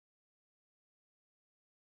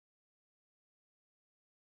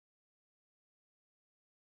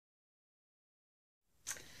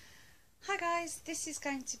Hi guys, this is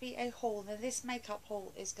going to be a haul. Now this makeup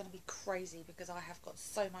haul is going to be crazy because I have got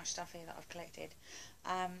so much stuff here that I've collected.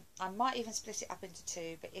 I might even split it up into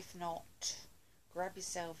two, but if not, grab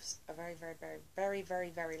yourselves a very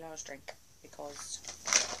large drink because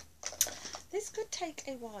this could take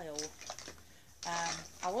a while.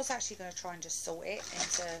 I was actually going to try and just sort it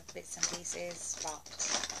into bits and pieces,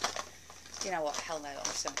 but you know what, hell no, I'm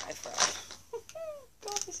just going to go for it.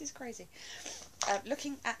 God, this is crazy.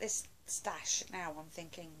 Looking at this stash now, I'm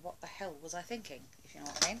thinking, what the hell was I thinking, if you know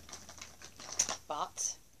what I mean?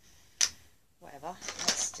 But whatever,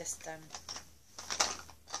 let's just God,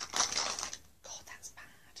 that's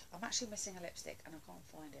bad. I'm actually missing a lipstick and I can't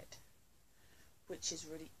find it, which is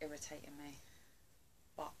really irritating me.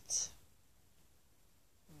 But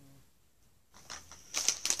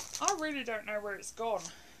I really don't know where it's gone.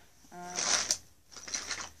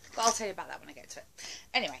 But I'll tell you about that when I get to it.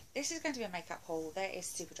 Anyway, this is going to be a makeup haul. There is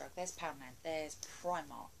Superdrug, there's Poundland, there's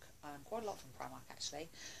Primark. Quite a lot from Primark actually.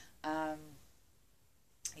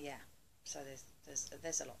 Yeah, so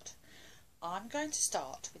there's a lot. I'm going to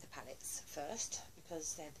start with the palettes first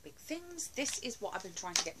because they're the big things. This is what I've been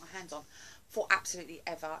trying to get my hands on for absolutely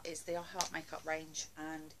ever. It's the I Heart makeup range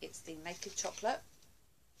and it's the Naked Chocolate.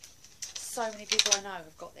 So many people I know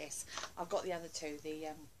have got this. I've got the other two, the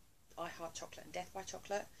I Heart Chocolate and Death by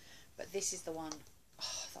Chocolate, but this is the one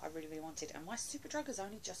that I really wanted, and my Superdrug has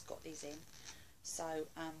only just got these in, so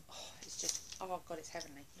it's just, oh god, it's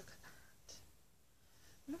heavenly. Look at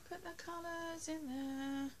that, look at the colours in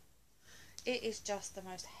there. It is just the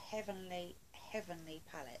most heavenly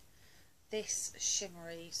palette. This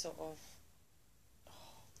shimmery sort of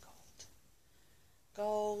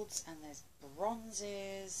golds, and there's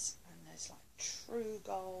bronzes, and there's like true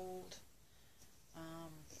gold.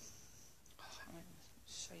 I'm going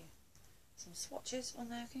to show you some swatches on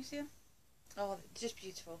there. Can you see them? Oh, just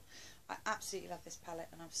beautiful. I absolutely love this palette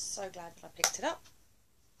and I'm so glad that I picked it up.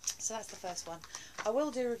 So that's the first one. I will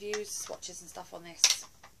do reviews, swatches and stuff on this,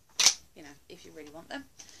 you know, if you really want them.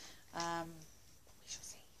 We shall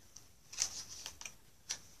see.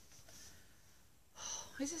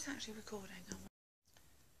 Is this actually recording?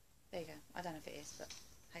 There you go. I don't know if it is, but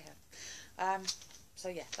hey ho. So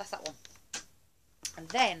yeah, that's that one. And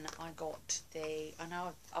then I got the, I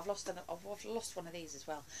know I've lost one of these as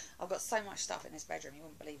well. I've got so much stuff in this bedroom, you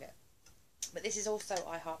wouldn't believe it. But this is also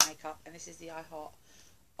I Heart makeup, and this is the I Heart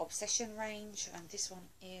Obsession range, and this one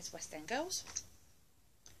is West End Girls.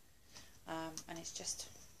 And it's just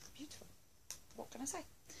beautiful. What can I say?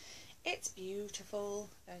 It's beautiful.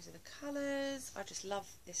 Those are the colours. I just love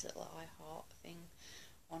this little I Heart thing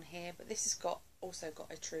on here. But this has also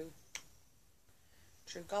got a true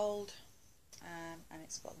gold. And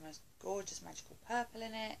it's got the most gorgeous magical purple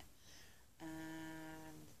in it,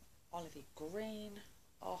 and olivey green.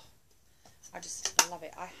 Oh, I just love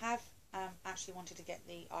it. I have actually wanted to get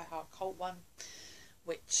the I Heart Cult one,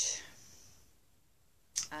 which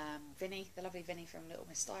Vinny, the lovely Vinny from Little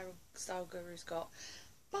Miss Style Guru's got,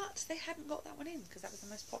 but they hadn't got that one in because that was the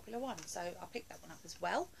most popular one, so I picked that one up as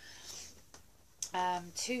well.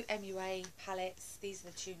 Two MUA palettes. These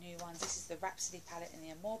are the two new ones. This is the Rhapsody palette and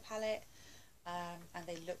the Amour palette. And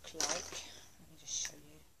they look like, let me just show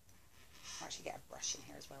you, I'll actually get a brush in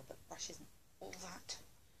here as well, but brush isn't all that.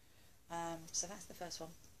 So that's the first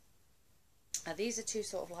one. These are two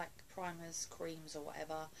sort of like primers, creams or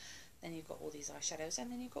whatever. Then you've got all these eyeshadows,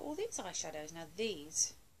 and then you've got all these eyeshadows. Now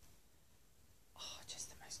these, oh, just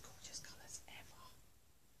the most gorgeous colours ever.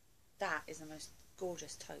 That is the most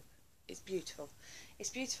gorgeous taupe. It's beautiful.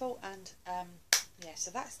 It's beautiful, and yeah,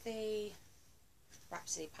 so that's the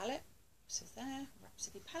Rhapsody palette. So there,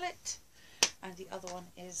 Rhapsody palette, and the other one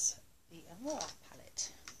is the Amour palette,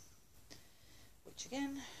 which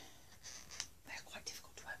again, they're quite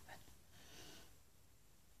difficult to open.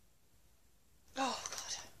 Oh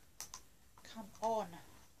god, come on,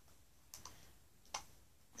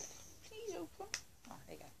 please open. Oh,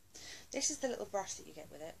 there you go. This is the little brush that you get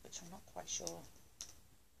with it, which I'm not quite sure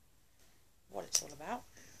what it's all about,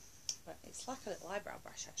 but it's like a little eyebrow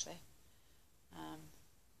brush actually.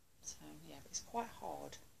 So yeah, but it's quite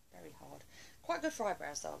hard, very hard. Quite good for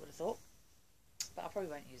eyebrows though, I would have thought, but I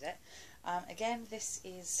probably won't use it. Again, this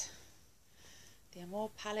is the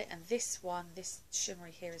Amour palette, and this one, this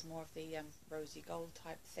shimmery here, is more of the rosy gold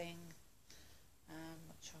type thing,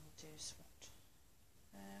 which I will do swatch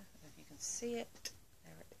there. I don't know if you can see it.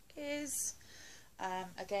 There it is.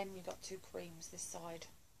 Again, you've got two creams this side,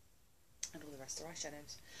 and all the rest are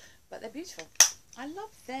eyeshadows, but they're beautiful. I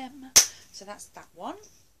love them. So that's that one.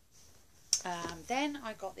 Then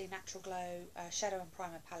I got the Natural Glow Shadow and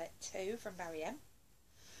Primer Palette 2 from Barry M.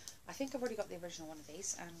 I think I've already got the original one of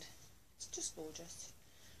these, and It's just gorgeous.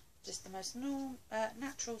 Just the most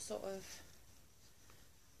natural sort of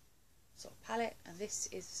palette. And this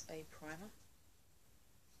is a primer,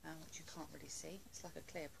 which you can't really see. It's like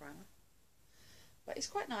a clear primer, but it's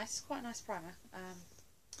quite nice. Quite a nice primer.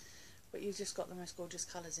 But you've just got the most gorgeous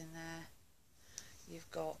colours in there.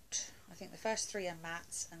 You've got, I think the first 3 are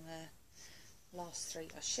mattes and the last 3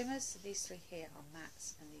 are shimmers. So these 3 here are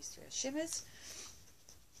mattes and these 3 are shimmers.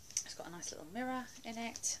 It's got a nice little mirror in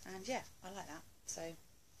it, and yeah, I like that. So I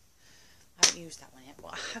haven't used that one yet.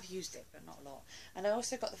 Well, I have used it, but not a lot. And I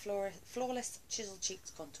also got the Flawless Chisel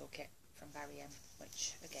Cheeks Contour Kit from Barry M,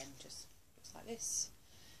 which again just looks like this.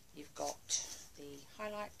 You've got the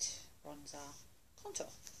highlight, bronzer, contour,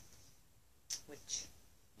 which,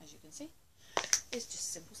 as you can see, is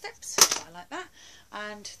just simple steps. But I like that.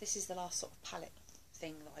 And this is the last sort of palette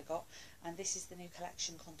thing that I got, and this is the new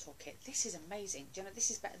collection contour kit. This is amazing. Do you know, this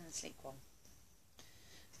is better than the sleek one.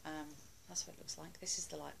 That's what it looks like. This is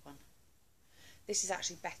the light one. This is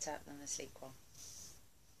actually better than the sleek one.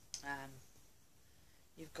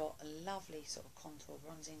 You've got a lovely sort of contour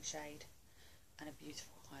bronzing shade and a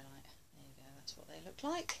beautiful highlight. There you go, that's what they look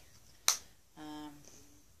like.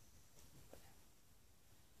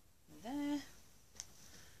 There.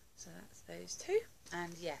 So that's those two.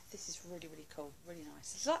 And yeah, this is really, really cool, really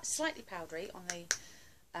nice. It's slightly powdery on the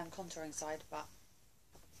contouring side, but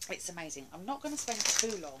it's amazing. I'm not going to spend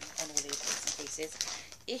too long on all these bits and pieces.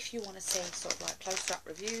 If you want to see sort of like closer up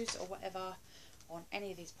reviews or whatever on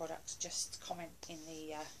any of these products, just comment in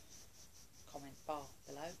the comment bar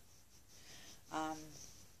below.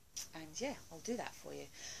 And yeah, I'll do that for you.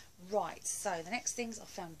 Right, so the next things are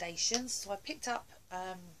foundations. So I picked up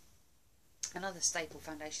another staple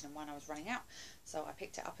foundation and one I was running out. So I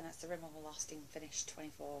picked it up, and that's the Rimmel Lasting Finish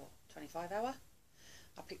 24-25 hour.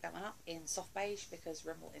 I picked that one up in soft beige because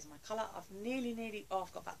Rimmel is my colour. I've nearly,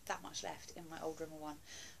 I've got about that much left in my old Rimmel one,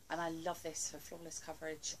 and I love this for flawless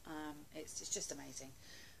coverage. It's just amazing.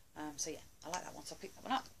 So yeah, I like that one, so I picked that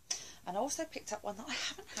one up. And I also picked up one that I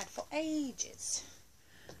haven't had for ages,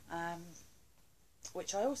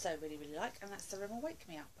 which I also really, really like, and that's the Rimmel Wake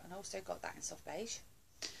Me Up. And I also got that in soft beige.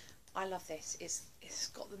 I love this. It's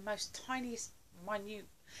got the most tiniest, minute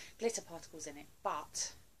glitter particles in it,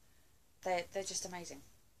 but they're just amazing.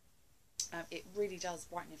 It really does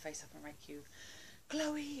brighten your face up and make you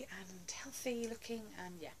glowy and healthy looking,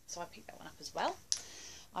 and yeah, so I picked that one up as well.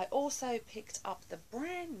 I also picked up the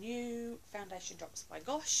brand new foundation drops by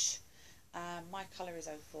Gosh. My colour is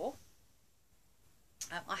 04.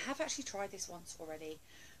 I have actually tried this once already,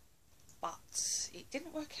 but it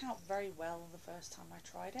didn't work out very well the first time I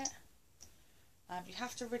tried it. You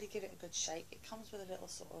have to really give it a good shake. It comes with a little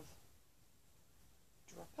sort of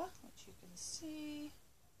dropper, which you can see.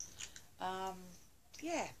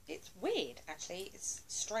 Yeah, it's weird actually. It's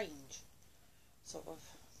strange, sort of.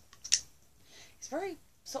 It's very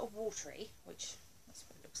sort of watery, which that's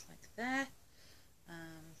what it looks like there.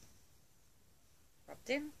 Rubbed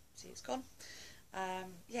in, see it's gone.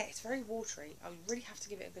 Yeah, it's very watery. I really have to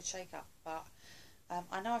give it a good shake up, but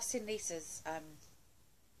I know I've seen Lisa's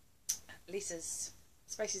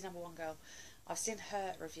Spaces #1 girl. I've seen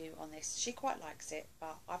her review on this. She quite likes it,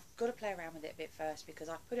 but I've got to play around with it a bit first because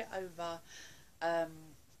I put it over a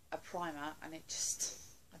primer and it just,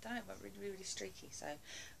 I don't know, it went really, really streaky. So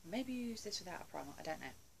maybe use this without a primer. I don't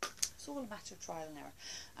know. It's all a matter of trial and error.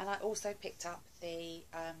 And I also picked up the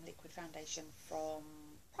liquid foundation from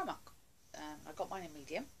Primark. I got mine in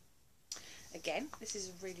medium. Again, this is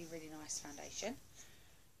a really, really nice foundation.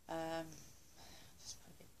 Just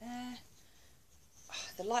put a bit there.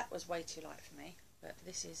 The light was way too light for me, but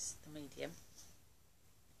this is the medium,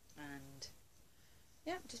 and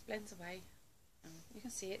yeah, it just blends away, and you can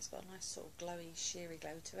see it's got a nice sort of glowy, sheery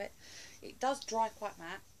glow to it. It does dry quite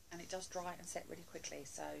matte, and it does dry and set really quickly,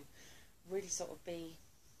 so really sort of be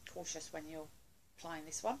cautious when you're applying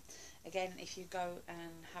this one. Again, if you go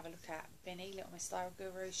and have a look at Binny, Little Miss Style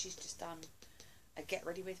Guru, she's just done a get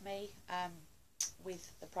ready with me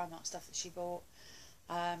with the Primark stuff that she bought.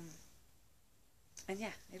 And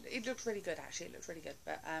yeah, it looked really good actually, it looked really good,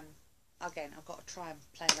 but again, I've got to try and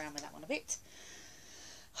play around with that one a bit.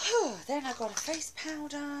 Then I got a face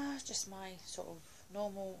powder, just my sort of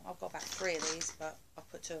normal, I've got about 3 of these, but I've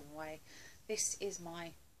put 2 of them away. This is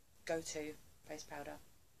my go-to face powder,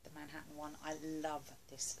 the Manhattan one. I love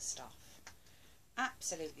this stuff,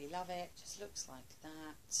 absolutely love it, just looks like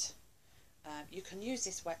that. You can use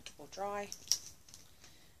this wet or dry.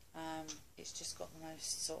 It's just got the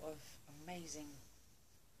most sort of amazing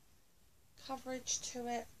coverage to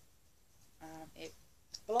it. It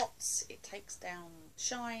blots, it takes down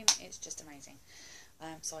shine, it's just amazing.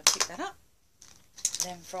 So I picked that up.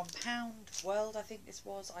 Then from Pound World, I think this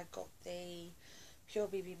was, I got the Pure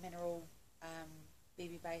BB Mineral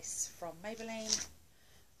BB base from Maybelline.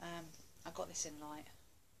 I got this in light,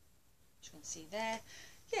 as you can see there.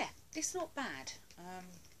 Yeah, it's not bad.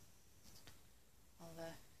 I'll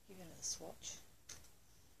give you another swatch,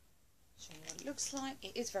 show you what it looks like.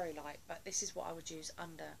 It is very light, but this is what I would use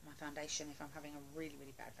under my foundation if I'm having a really,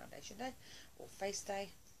 really bad foundation day or face day.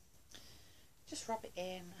 Just rub it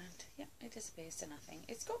in and yeah, it disappears to nothing.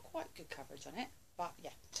 It's got quite good coverage on it, but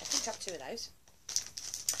yeah, I picked up 2 of those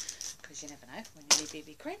because you never know when you need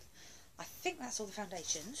BB cream. I think that's all the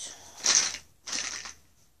foundations.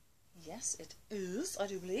 Yes, it is, I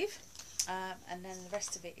do believe. And then the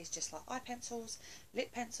rest of it is just like eye pencils,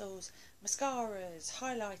 lip pencils, mascaras,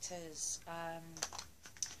 highlighters,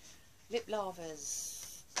 lip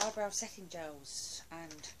lavas, eyebrow setting gels,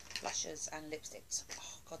 and blushes and lipsticks.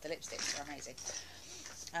 Oh god, the lipsticks are amazing.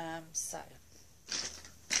 So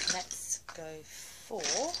let's go for,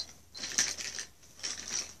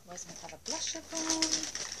 where's my other blusher gone?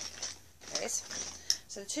 There it is.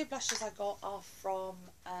 So the 2 blushes I got are from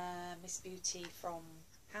Miss Beauty from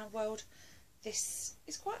Pound World. This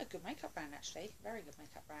is quite a good makeup brand actually, very good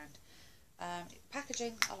makeup brand.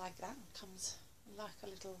 Packaging, I like that. It comes like a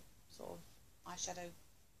little sort of eyeshadow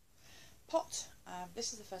pot.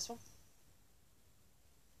 This is the first one.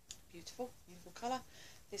 Beautiful, beautiful colour.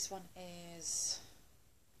 This one is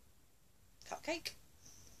Cupcake.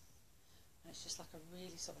 And it's just like a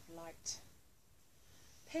really sort of light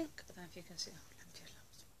pink. I don't know if you can see. Oh, let me do a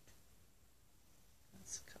little swatch.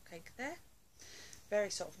 That's Cupcake there. Very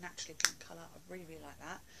sort of naturally pink colour. I really, really like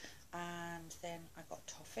that. And then I got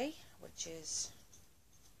Toffee, which is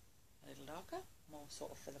a little darker, more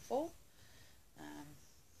sort of for the fall.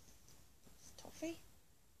 Toffee.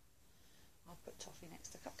 I'll put Toffee next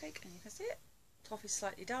to Cupcake and you can see it. Toffee's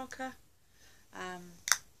slightly darker.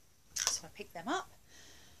 So I picked them up.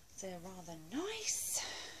 They're rather nice.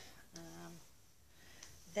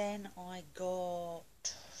 Then I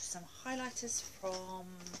got some highlighters from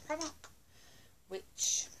Primark,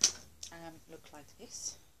 which look like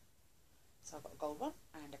this. So I've got a gold one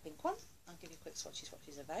and a pink one. I'll give you quick swatches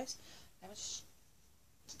of those. I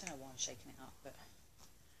don't know why I'm shaking it up, but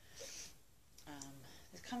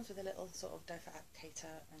it comes with a little sort of doe foot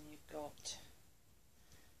applicator, and you've got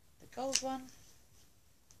the gold one,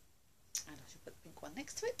 and I should put the pink one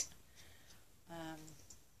next to it.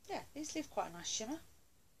 Yeah, these leave quite a nice shimmer.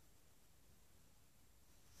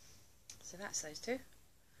 So that's those 2,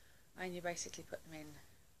 and you basically put them in,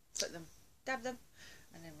 dab them,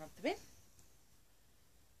 and then rub them in,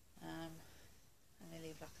 and they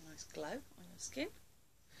leave like a nice glow on your skin.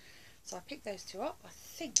 So I picked those 2 up. I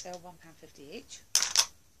think they were £1.50 each.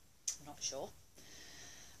 I'm not sure.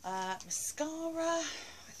 Mascara,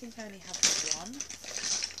 I think I only have 1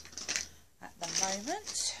 at the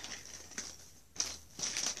moment.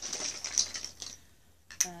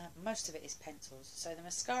 Most of it is pencils. So the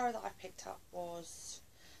mascara that I picked up was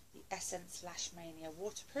the Essence Lash Mania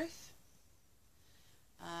Waterproof.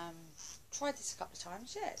 Tried this a couple of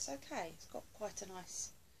times. Yeah, it's okay. It's got quite a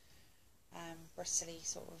nice bristly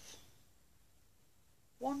sort of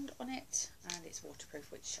wand on it, and it's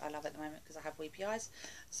waterproof, which I love at the moment because I have weepy eyes.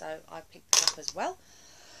 So I picked that up as well.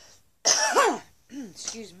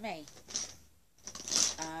 Excuse me.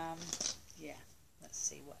 Yeah, let's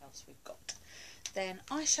see what else we've got. Then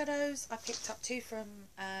eyeshadows, I picked up 2 from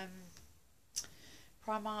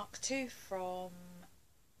Primark, 2 from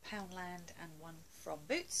Poundland, and 1 from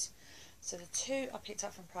Boots. So the 2 I picked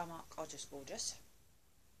up from Primark are just gorgeous.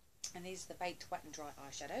 And these are the Baked Wet and Dry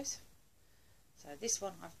eyeshadows. So this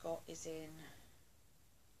one I've got is in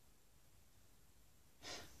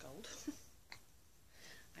gold.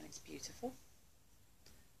 And it's beautiful.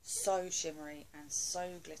 So shimmery and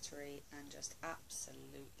so glittery and just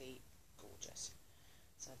absolutely gorgeous.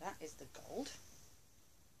 So that is the gold.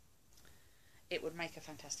 It would make a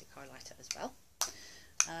fantastic highlighter as well.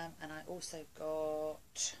 And I also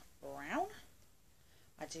got brown.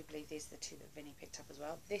 I do believe these are the 2 that Vinny picked up as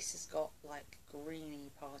well. This has got like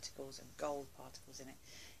greeny particles and gold particles in it.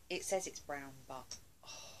 It says it's brown, but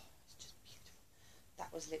oh, it's just beautiful.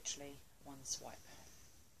 That was literally 1 swipe.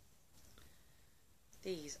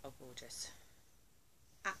 These are gorgeous.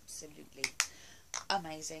 Absolutely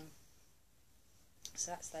amazing.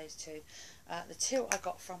 So that's those 2. The 2 I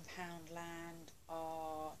got from Poundland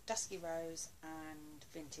are Dusky Rose and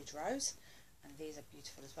Vintage Rose, and these are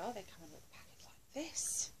beautiful as well. They come in a little packet like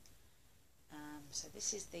this. So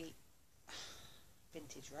this is the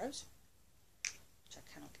Vintage Rose, which I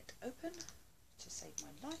cannot get open to save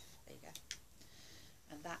my life. There you go.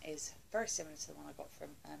 And that is very similar to the one I got from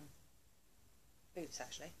boots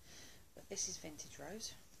actually, but this is vintage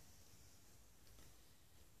rose.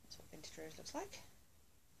 That's what vintage rose looks like.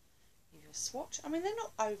 Give you a swatch. I mean, they're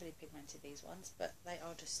not overly pigmented, these ones, but they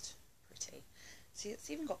are just pretty. See, it's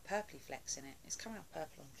even got purpley flecks in it. It's coming out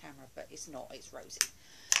purple on camera, but it's not, it's rosy.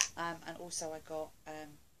 And also I got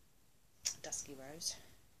Dusky Rose,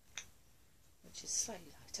 which is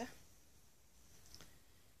slightly lighter.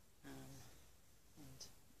 And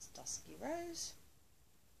it's Dusky Rose.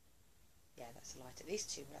 Yeah, that's lighter. These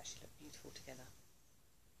two will actually look beautiful together.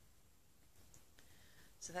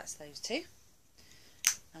 So that's those two.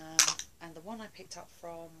 And the one I picked up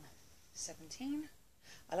from 17,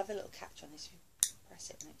 I love the little catch on this. You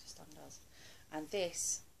press it and it just undoes. And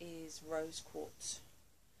this is Rose Quartz.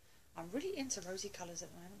 I'm really into rosy colours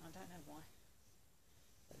at the moment. I don't know why.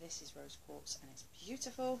 But this is Rose Quartz and it's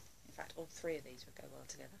beautiful. In fact, all three of these would go well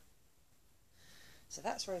together. So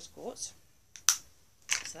that's Rose Quartz.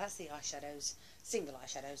 So that's the eyeshadows, single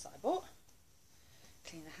eyeshadows that I bought.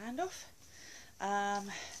 Clean the hand off.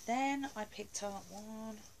 Then I picked up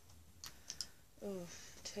 1,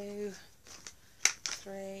 2,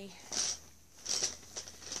 3,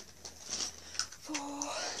 4,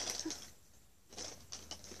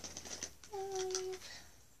 5,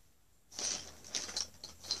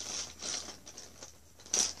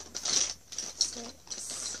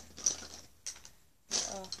 6.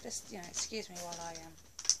 Oh, just, excuse me while I am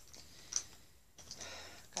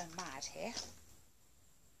going mad here.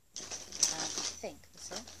 I think that's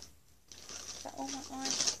it. Is that all my eye?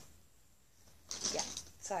 Yeah.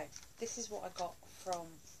 So this is what I got from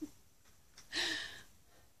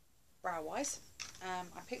Brow-wise.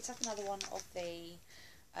 I picked up another one of the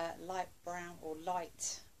light brown or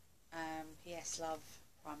light PS Love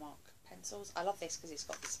Primark pencils. I love this because it's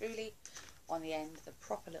got the spoolie on the end, the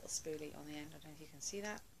proper little spoolie on the end. I don't know if you can see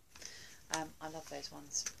that. I love those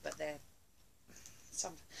ones, but they're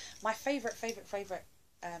my favourite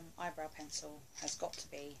eyebrow pencil has got to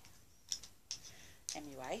be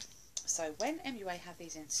MUA. So when MUA have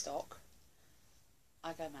these in stock,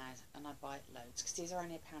 I go mad and I buy loads because these are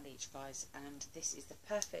only £1 each, guys, and this is the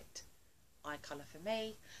perfect eye colour for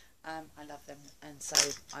me. I love them, and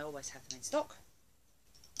so I always have them in stock.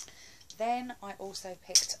 Then I also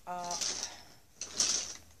picked up,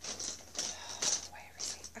 where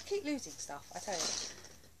is it? I keep losing stuff, I tell you.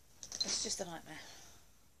 It's just a nightmare.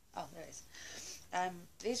 Oh, there it is.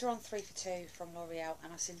 These are on 3 for 2 from L'Oreal,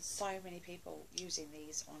 and I've seen so many people using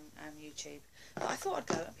these on YouTube that I thought I'd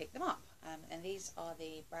go and pick them up. And these are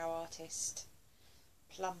the Brow Artist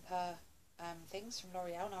plumper things from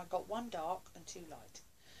L'Oreal, and I got 1 dark and 2 light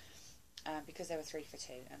because they were 3 for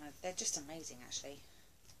 2, and they're just amazing actually.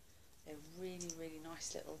 They're really, really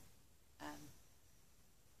nice little.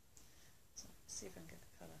 So let's see if I can get the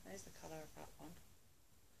colour. There's the colour of that one,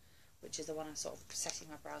 which is the one I'm sort of setting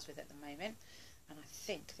my brows with at the moment. And I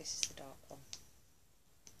think this is the dark one.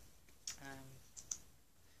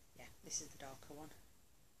 Yeah, this is the darker one.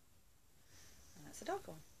 And that's the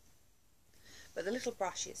darker one. But the little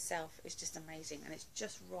brush itself is just amazing, and it's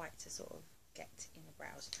just right to sort of get in the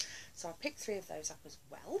brows. So I picked 3 of those up as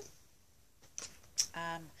well.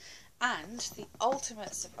 And the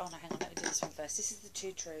ultimate, oh no, hang on, let me do this one first. This is the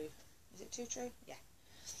Too True, is it Too True? Yeah.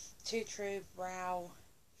 Too True Brow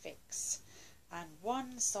Fix. And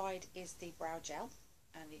one side is the brow gel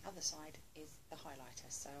and the other side is the highlighter.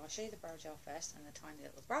 So I'll show you the brow gel first and the tiny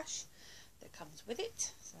little brush that comes with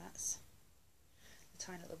it. So that's the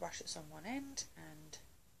tiny little brush that's on one end, and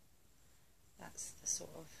that's the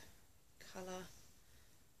sort of colour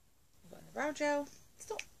you've got in the brow gel. It's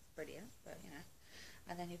not brilliant, but you know.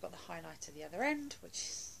 And then you've got the highlighter at the other end, which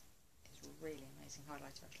is really amazing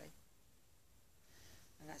highlighter actually.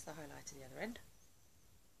 And that's the highlighter at the other end.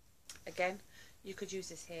 Again, you could use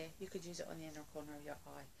this here, you could use it on the inner corner of your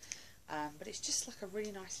eye, but it's just like a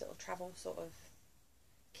really nice little travel sort of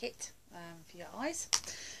kit for your eyes.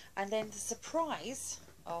 And then the surprise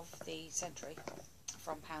of the century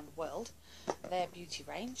from Pound World, their beauty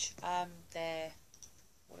range, their,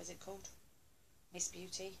 what is it called, Miss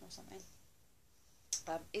Beauty or something,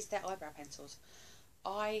 is their eyebrow pencils.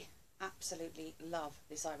 I absolutely love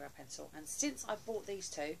this eyebrow pencil, and since I bought these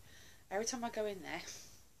two, every time I go in there,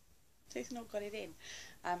 they've not got it in,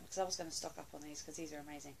 because I was going to stock up on these because these are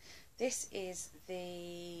amazing. This is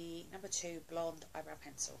the number 2 blonde eyebrow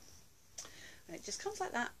pencil, and it just comes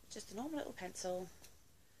like that, just a normal little pencil,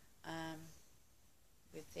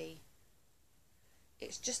 with the,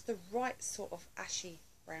 it's just the right sort of ashy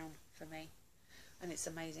brown for me, and it's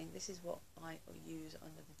amazing. This is what I use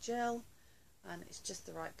under the gel, and it's just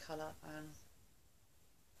the right colour, and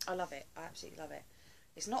I love it. I absolutely love it.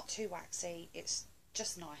 It's not too waxy, it's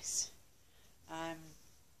just nice.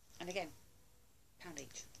 And again, £1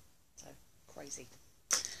 each. So crazy.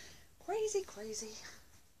 Crazy, crazy.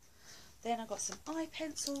 Then I got some eye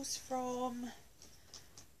pencils from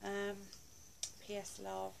PS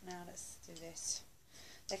Love. Now let's do this.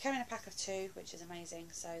 They came in a pack of 2, which is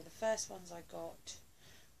amazing. So the first ones I got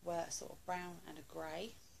were sort of brown and a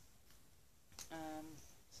grey.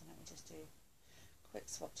 So let me just do quick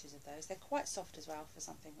swatches of those. They're quite soft as well for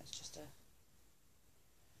something that's just a...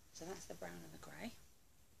 So that's the brown and the grey.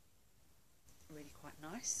 Really quite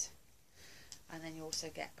nice. And then you also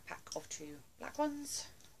get a pack of 2 black ones,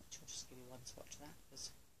 which I'll just give you one swatch of that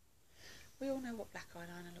because we all know what black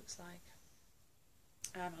eyeliner looks like.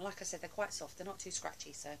 Like I said, they're quite soft, they're not too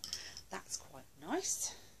scratchy, so that's quite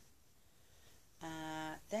nice.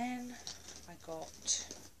 Then I got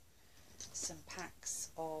some packs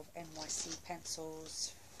of NYC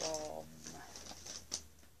pencils from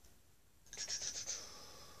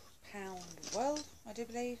Pound World, I do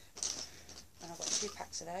believe, and I've got 2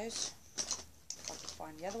 packs of those. If I could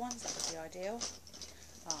find the other ones, that would be ideal.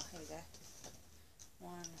 Ah, here we go.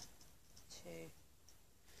 1, 2,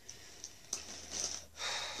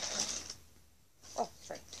 oh,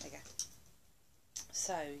 3. There you go.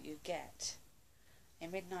 So you get a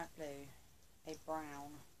midnight blue, a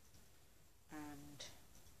brown, and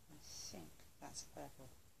I think that's a purple.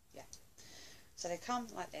 Yeah. So they come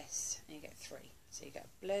like this, and you get 3. So you get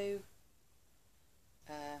a blue,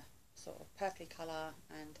 sort of purpley colour,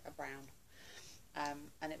 and a brown.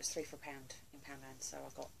 And it was 3 for £1 in Poundland, so I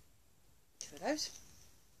got 2 of those.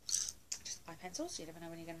 Just eye pencils, so you never know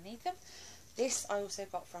when you're going to need them. This I also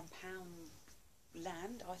got from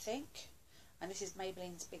Poundland, I think, and this is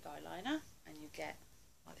Maybelline's big eyeliner, and you get,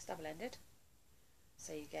 like, it's double-ended,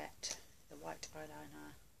 so you get the white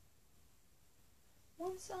eyeliner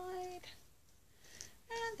one side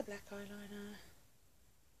and the black eyeliner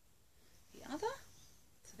the other.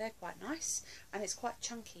 So they're quite nice, and it's quite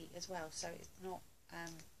chunky as well, so it's not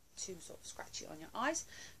too sort of scratchy on your eyes.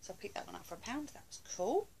 So I picked that one up for £1. That was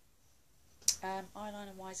cool.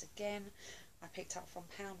 Eyeliner wise, again, I picked up from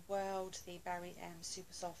Pound World the Barry M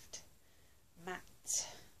Super Soft Matte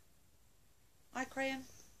Eye Crayon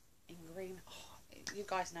in green. Oh, you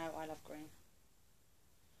guys know I love green.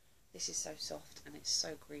 This is so soft and it's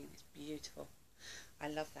so green. It's beautiful. I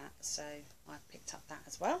love that. So I picked up that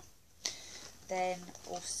as well. Then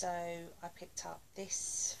also I picked up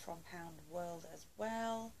this from Pound World as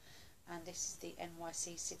well, and this is the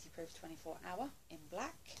NYC City Proof 24 Hour in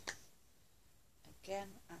black. Again,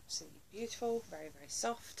 absolutely beautiful, very, very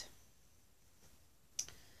soft.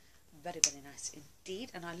 Very, very nice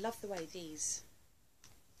indeed, and I love the way these,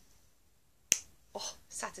 oh,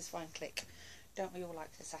 satisfying click. Don't we all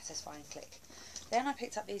like the satisfying click? Then I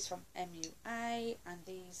picked up these from MUA, and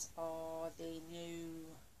these are the new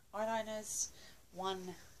eyeliners,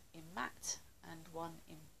 one in matte and one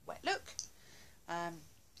in wet look.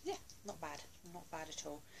 Yeah, not bad at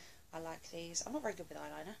all. I like these. I'm not very good with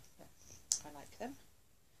eyeliner, but I like them.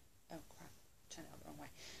 Oh crap, turn it up the wrong way.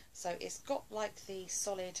 So it's got like the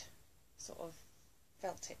solid sort of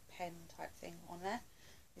felt tip pen type thing on there.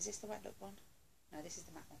 Is this the wet look one? No, this is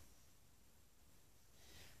the matte one.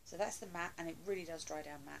 So that's the matte, and it really does dry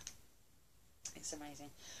down matte. It's amazing.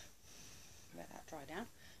 Let that dry down.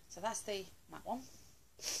 So that's the matte one,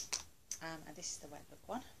 and this is the wet look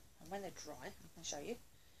one. And when they're dry, I can show you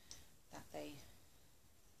that they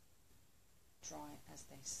dry as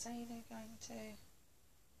they say they're going to.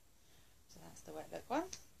 So that's the wet look one,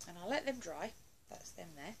 and I'll let them dry. That's them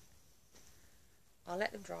there. I'll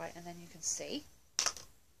let them dry, and then you can see.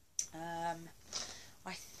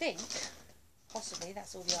 I think possibly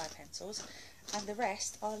that's all the eye pencils, and the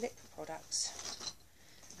rest are lip products.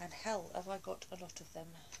 And hell, have I got a lot of them.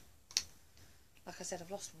 Like I said, I've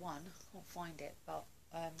lost one, can't find it, but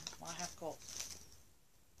I have got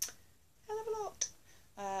a hell of a lot.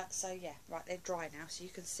 So yeah, right, they're dry now, so you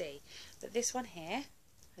can see that this one here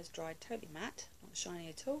has dried totally matte, not shiny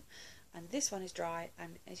at all, and this one is dry,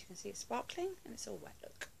 and as you can see it's sparkling, and it's all wet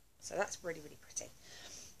look. So that's really, really pretty.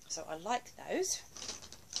 So I like those.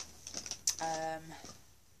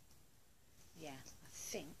 Yeah, I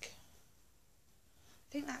think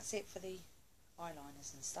that's it for the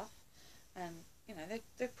eyeliners and stuff. And you know,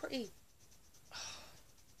 they're pretty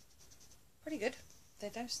good. They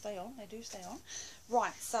don't stay on. They do stay on.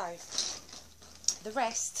 Right. So the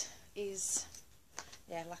rest is,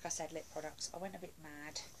 yeah, like I said, lip products. I went a bit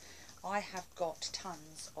mad. I have got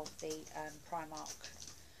tons of the Primark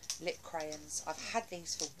lip crayons. I've had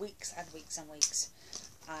these for weeks and weeks and weeks.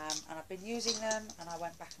 And I've been using them, and I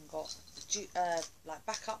went back and got like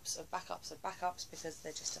backups of backups of backups because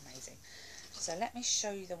they're just amazing. So let me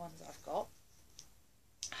show you the ones that I've got.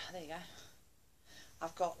 there you go.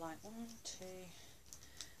 I've got like 1, 2,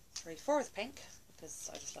 3, 4 of the pink, because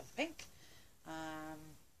I just love the pink.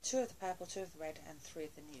 2 of the purple, 2 of the red, and 3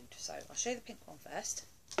 of the nude. So I'll show you the pink one first.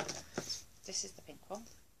 This is the pink one,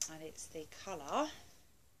 and it's the colour,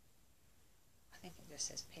 I think it just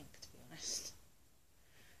says pink, to be honest.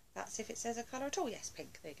 That's if it says a colour at all. Yes,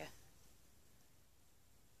 pink. There you go.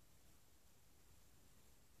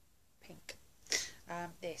 Pink.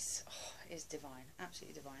 This is divine,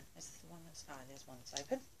 absolutely divine. This is the one that's, there's one that's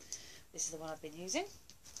open. This is the one I've been using.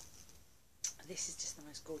 This is just the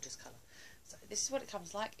most gorgeous colour. So this is what it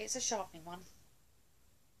comes like. It's a sharpening one.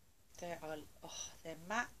 They're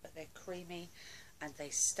matte, but they're creamy, and they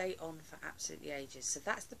stay on for absolutely ages. So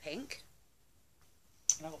that's the pink,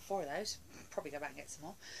 and I've got 4 of those. Probably go back and get some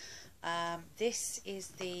more. This is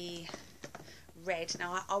the red.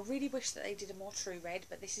 Now I really wish that they did a more true red,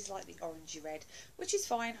 but this is like the orangey red, which is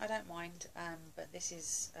fine. I don't mind. But this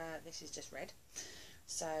is just red.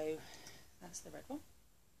 So that's the red one,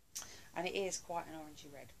 and it is quite an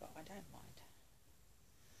orangey red, but I don't mind.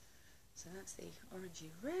 So that's the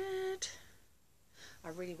orangey red. I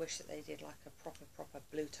really wish that they did like a proper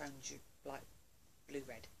blue tone, like blue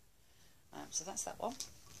red. So that's that one.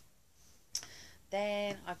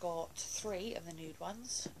 Then I got 3 of the nude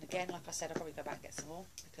ones, and again, like I said, I'll probably go back and get some more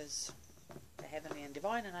because they're heavenly and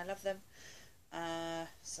divine, and I love them.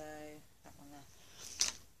 So that one there.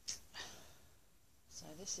 So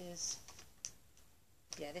this is,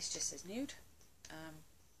 yeah, this just says nude.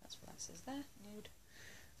 That's what that says there, nude.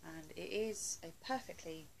 And it is a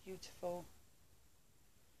perfectly beautiful,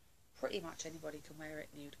 pretty much anybody can wear it,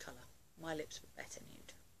 nude colour. My lips were better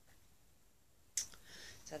nude.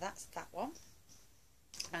 So that's that one.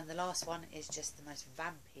 And the last one is just the most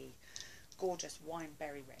vampy, gorgeous wine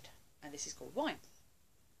berry red. And this is called Wine.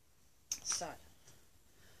 So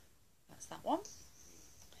that's that one.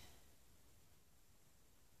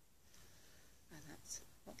 And that's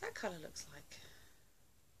what that colour looks like.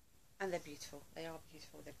 And they're beautiful. They are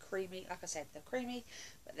beautiful. They're creamy. Like I said, they're creamy,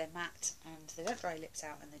 but they're matte, and they don't dry lips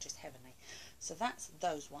out, and they're just heavenly. So that's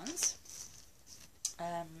those ones.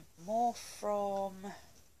 More from...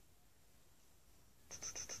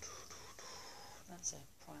 That's a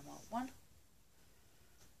Primark one.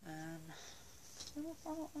 More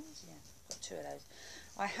Primark ones? Yeah, I've got 2 of those.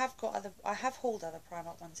 I have hauled other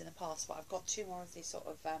Primark ones in the past, but I've got 2 more of these sort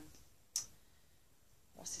of,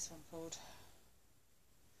 what's this one called?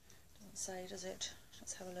 Doesn't say, does it?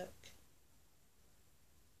 Let's have a look.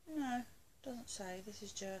 No, doesn't say. This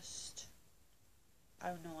is just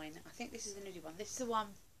 09. I think this is the nudie one. This is the one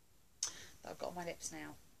that I've got on my lips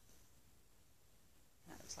now.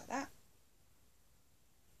 That looks like that.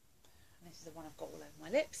 And this is the one I've got all over my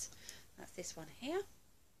lips. That's this one here.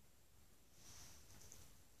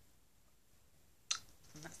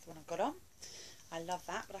 And that's the one I've got on. I love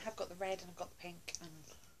that, but I have got the red and I've got the pink and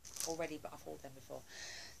already, but I've hauled them before.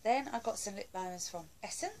 Then I got some lip balms from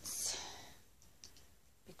Essence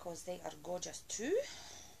because they are gorgeous too,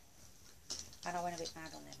 and I went a bit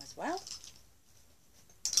mad on them as well.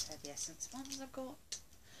 They're the Essence ones I've got.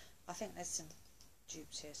 I think there's some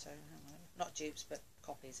dupes here, so not dupes but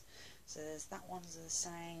copies. So there's that one's the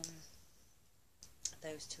same,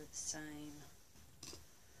 those 2 are the same.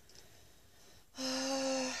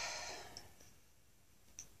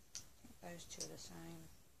 Those 2 are the same.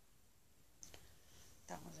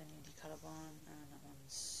 That one's a nudie colour one, and that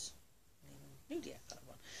one's an even nudier colour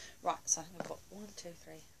one. Right, so I think I've got 1, 2,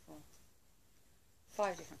 3, 4,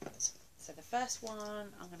 5 different colours. So the first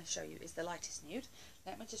one I'm going to show you is the lightest nude.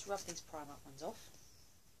 Let me just rub these Primark ones off,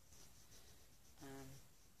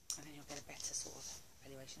 and then you'll get a better sort of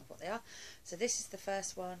evaluation of what they are. So this is the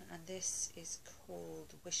first one, and this is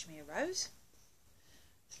called Wish Me a Rose.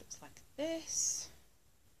 This looks like this,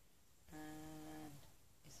 and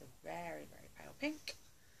it's a very pale pink,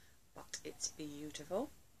 but it's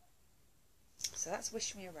beautiful. So that's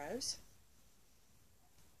Wish Me a Rose.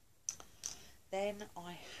 Then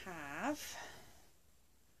I have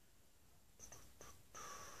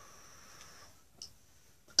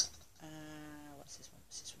what's this one?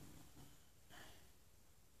 What's this one?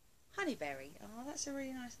 Honeyberry. Oh, that's a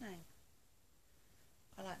really nice name.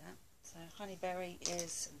 I like that. So Honeyberry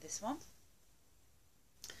is this one,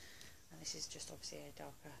 and this is just obviously a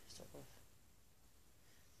darker sort of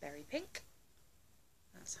berry pink.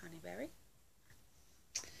 That's Honeyberry.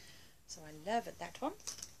 So I love that one.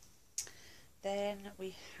 Then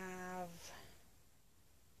we have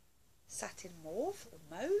Satin Mauve, or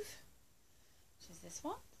Mauve, which is this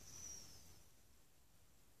one.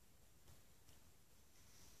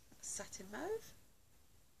 Satin Mauve.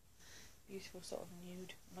 Beautiful sort of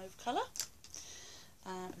nude mauve colour.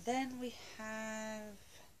 Then we have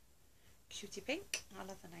Cutie Pink. I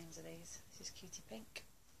love the names of these. This is Cutie Pink.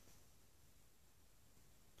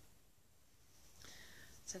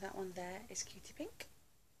 So that one there is Cutie Pink.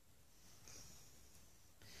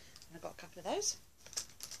 And I've got a couple of those.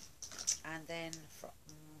 And then from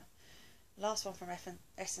last one from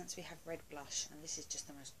Essence we have Red Blush, and this is just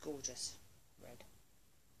the most gorgeous red.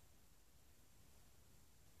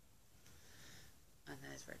 And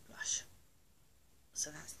there's Red Blush. So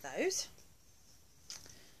that's those.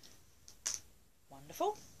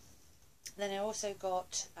 Wonderful. Then I also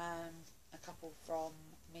got a couple from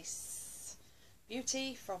Miss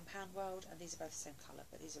Beauty from Pound World, and these are both the same colour,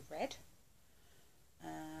 but these are red. I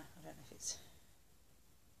don't know if it's...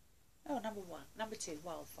 Oh, number 1. Number 2,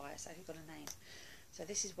 Wildfire, so who got a name? So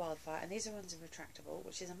this is Wildfire, and these are ones are retractable,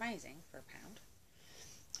 which is amazing for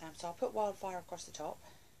 £1. So I'll put Wildfire across the top,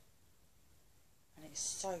 and it's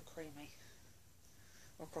so creamy.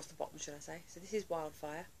 Or across the bottom, should I say. So this is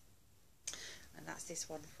Wildfire, and that's this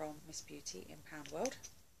one from Miss Beauty in Pound World.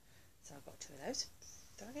 So I've got 2 of those.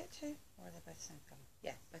 Did I get 2? Or are they both the same colour?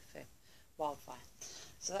 Yeah, both 2. Wildfire.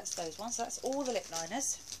 So that's those ones. So that's all the lip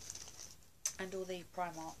liners and all the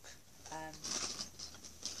Primark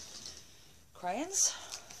crayons.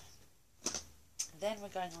 Then we're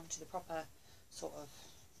going on to the proper sort of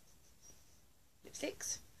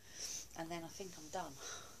lipsticks, and then I think I'm done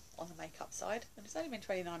on the makeup side, and it's only been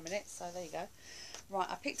 29 minutes, so there you go. Right,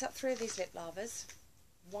 I picked up 3 of these lip lavas.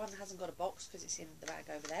 One hasn't got a box because it's in the bag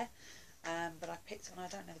over there, but I picked one. I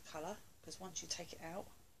don't know the colour, because once you take it out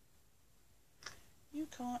you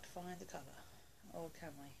can't find the colour. Or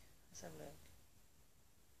can we? Let's have a look.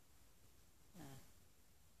 No.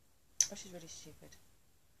 Which is really stupid.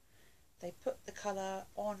 They put the colour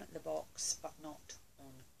on the box but not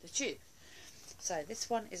on the tube. So this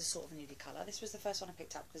one is a sort of nudie colour. This was the first one I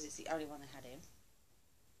picked up because it's the only one they had in.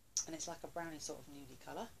 And it's like a brownie sort of nudie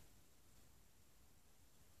colour.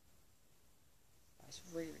 It's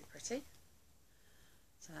really, really pretty.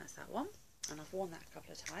 So that's that one. And I've worn that a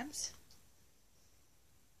couple of times.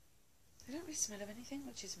 They don't really smell of anything,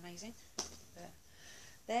 which is amazing. But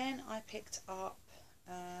then I picked up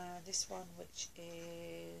this one, which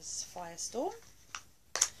is Firestorm.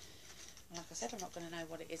 And like I said, I'm not going to know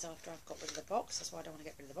what it is after I've got rid of the box. That's why I don't want to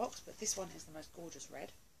get rid of the box. But this one is the most gorgeous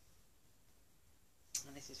red.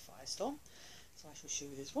 And this is Firestorm. So I shall show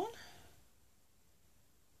you this one.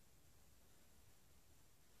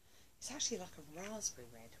 It's actually like a raspberry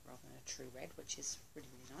red rather than a true red, which is really,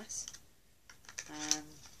 really nice.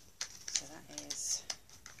 So that is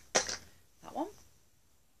that one.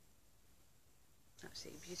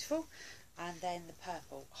 Absolutely beautiful. And then the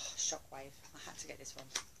purple, Shockwave. I had to get this one.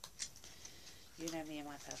 You know me and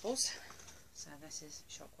my purples. So this is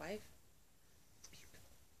Shockwave. Beautiful.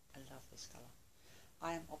 I love this colour.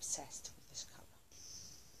 I am obsessed with this colour.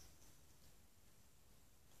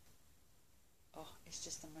 Oh, it's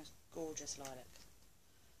just the most gorgeous lilac.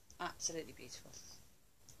 Absolutely beautiful.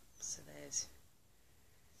 So there's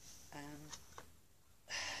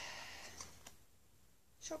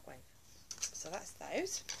Shockwave. So that's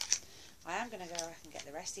those. I am going to go back and get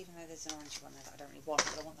the rest, even though there's an orange one there that I don't really want,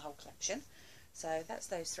 but I want the whole collection. So that's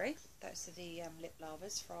those 3. Those are the lip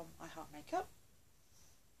lavas from I Heart Makeup.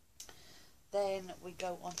 Then we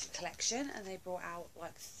go on to collection, and they brought out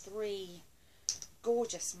like 3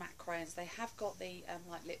 gorgeous matte crayons. They have got the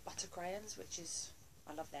like lip butter crayons, which is,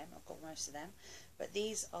 I love them. I've got most of them. But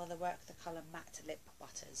these are the Work the Colour matte lip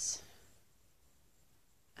butters.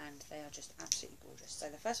 And they are just absolutely gorgeous. So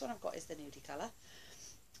the first one I've got is the nudie colour.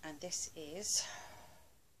 And this is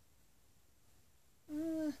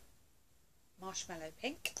Marshmallow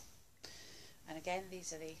Pink. And again,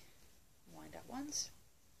 these are the wind up ones.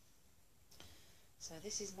 So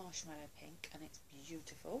this is Marshmallow Pink, and it's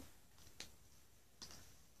beautiful.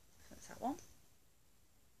 That's that one.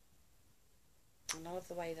 And I love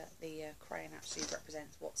the way that the crayon actually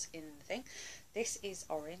represents what's in the thing. This is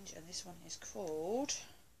orange, and this one is called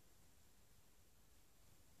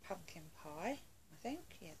Pumpkin Pie, I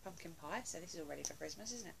think. Yeah, Pumpkin Pie. So this is all ready for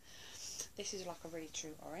Christmas, isn't it? This is like a really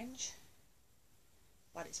true orange,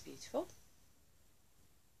 but it's beautiful.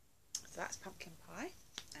 So that's Pumpkin Pie,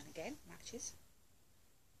 and again, matches.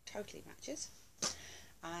 Totally matches.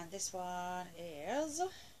 And this one is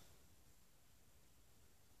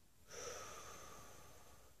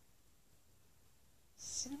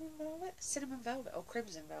Cinnamon Velvet, or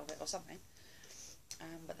Crimson Velvet, or something.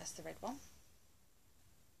 But that's the red one.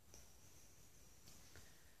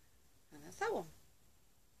 And that's that one.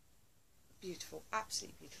 Beautiful,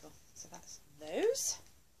 absolutely beautiful. So that's those,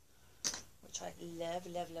 which I love,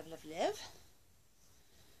 love, love, love, love.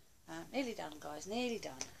 Nearly done, guys, nearly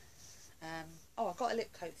done. Oh, I've got a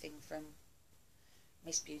lip coat thing from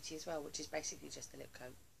Miss Beauty as well, which is basically just a lip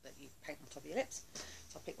coat that you paint on top of your lips.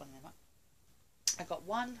 So I'll pick one of them up. I got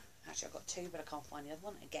one, actually I got two, but I can't find the other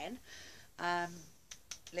one again.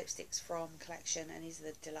 Lipsticks from Collection, and these are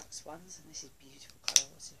the deluxe ones, and this is beautiful colour.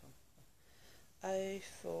 What's this one?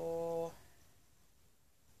 04.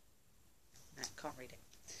 No, can't read it.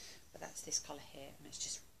 But that's this colour here, and it's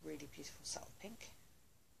just really beautiful subtle pink.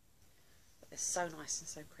 But they're so nice and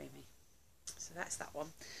so creamy. So that's that one,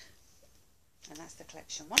 and that's the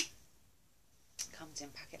Collection one. Comes in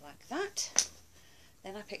packet like that.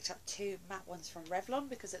 Then I picked up two matte ones from Revlon,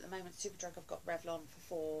 because at the moment Superdrug have got Revlon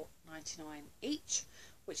for $4.99 each,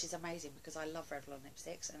 which is amazing because I love Revlon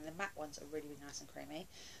lipsticks, and the matte ones are really, really nice and creamy.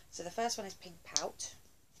 So the first one is Pink Pout,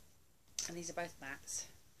 and these are both mattes.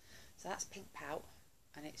 So that's Pink Pout,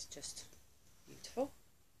 and it's just beautiful.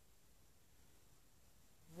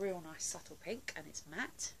 Real nice subtle pink, and it's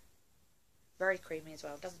matte. Very creamy as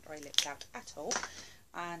well, doesn't dry lips out at all.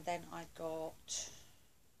 And then I got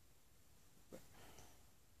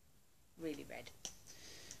Really Red,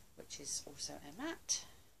 which is also a matte,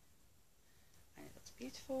 and it looks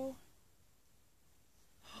beautiful.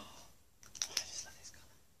 Oh, I just love this colour.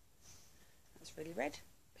 That's Really Red,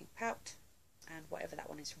 Pink Pout, and whatever that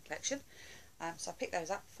one is from Collection. So I picked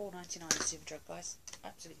those up, $4.99 at Superdrug, guys.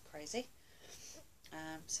 Absolutely crazy.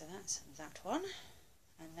 So that's that one.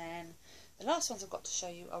 And then the last ones I've got to show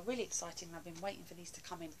you are really exciting. I've been waiting for these to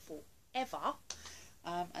come in forever.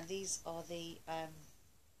 And these are the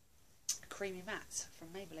creamy mattes from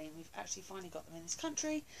Maybelline. We've actually finally got them in this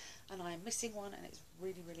country, and I am missing one, and it's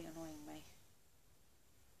really, really annoying me.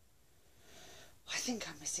 I think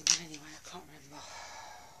I'm missing one anyway, I can't remember.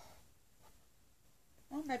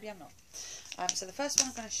 Well, maybe I'm not. So the first one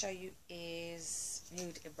I'm going to show you is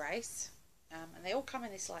Nude Embrace, and they all come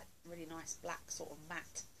in this like really nice black sort of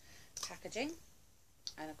matte packaging,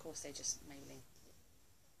 and of course they're just Maybelline.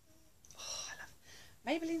 Oh, I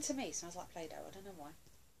love Maybelline. To me smells like Play-Doh. I don't know why.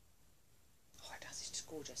 Oh, it does. It's just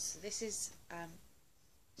gorgeous. So this is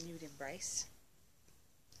Nude Embrace,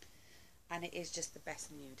 and it is just the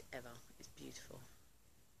best nude ever. It's beautiful.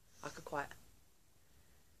 I could quite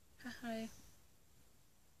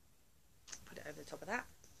put it over the top of that.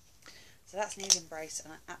 So that's Nude Embrace,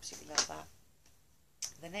 and I absolutely love that.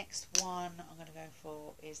 The next one I'm going to go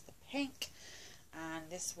for is the pink, and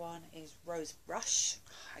this one is Rose Brush.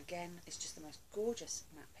 Again, it's just the most gorgeous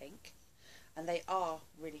matte pink, and they are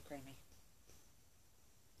really creamy.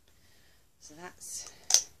 So that's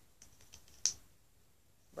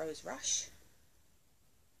Rose Rush.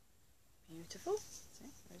 Beautiful. So,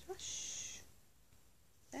 Rose Rush.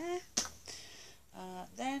 There.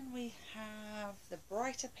 Then we have the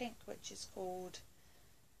brighter pink, which is called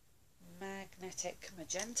Magnetic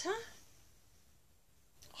Magenta.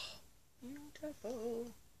 Oh,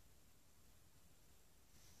 beautiful.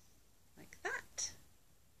 Like that.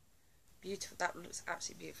 Beautiful. That looks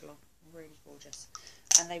absolutely beautiful. Really gorgeous.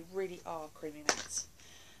 And they really are creamy mattes.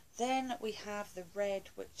 Then we have the red,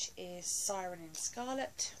 which is Siren in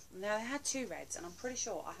Scarlet. Now, they had two reds, and I'm pretty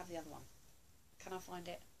sure I have the other one. Can I find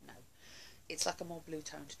it? No. It's like a more blue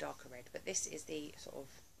toned, darker red, but this is the sort of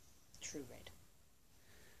true red,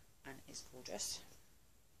 and it's gorgeous.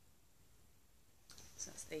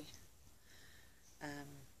 So that's the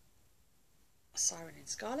Siren in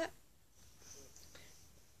Scarlet.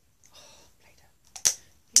 Oh, Play-Doh.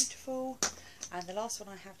 Beautiful. And the last one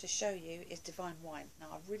I have to show you is Divine Wine. Now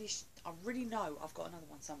I really know I've got another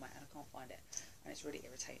one somewhere and I can't find it, and it's really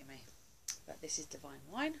irritating me. But this is Divine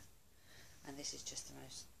Wine, and this is just the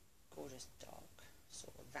most gorgeous dark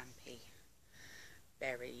sort of vampy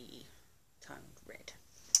berry toned red.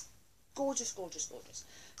 Gorgeous, gorgeous, gorgeous.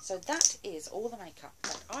 So that is all the makeup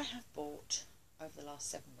that I have bought over the last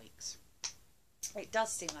 7 weeks. It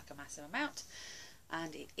does seem like a massive amount,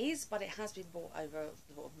 and it is, but it has been bought over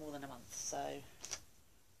more than a month, so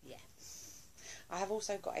yeah. I have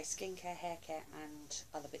also got a skincare, hair care and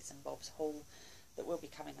other bits and bobs haul that will be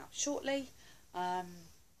coming up shortly.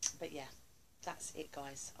 But yeah, that's it,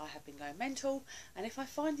 guys. I have been going mental, and if I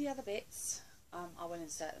find the other bits, I will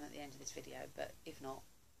insert them at the end of this video, but if not,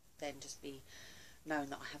 then just be known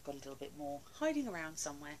that I have got a little bit more hiding around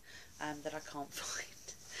somewhere that I can't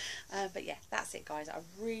find. But yeah, that's it, guys. I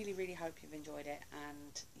really, really hope you've enjoyed it,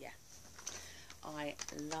 and yeah, I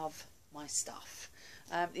love my stuff.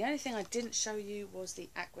 The only thing I didn't show you was the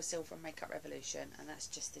Aquasil from Makeup Revolution, and that's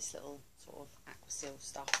just this little sort of Aquasil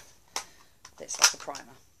stuff that's like a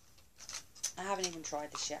primer. I haven't even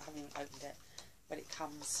tried this yet, I haven't even opened it, but it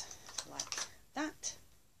comes like that,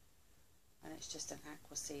 and it's just an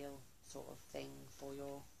Aquasil sort of thing for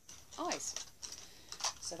your eyes.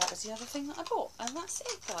 So that was the other thing that I bought, and that's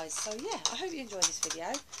it, guys. So yeah, I hope you enjoyed this video.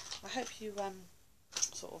 I hope you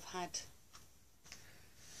sort of had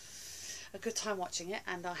a good time watching it,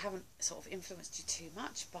 and I haven't sort of influenced you too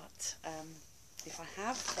much, but if I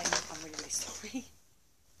have, then I'm really, really sorry.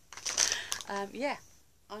 Yeah,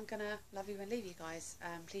 I'm gonna love you and leave you guys.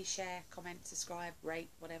 Please share, comment, subscribe, rate,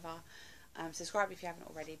 whatever. Subscribe if you haven't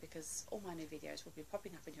already, because all my new videos will be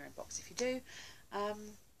popping up in your inbox if you do.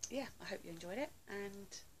 Yeah, I hope you enjoyed it, and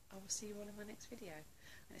I will see you all in my next video.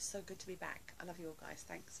 And it's so good to be back. I love you all, guys.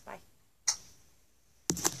 Thanks. Bye.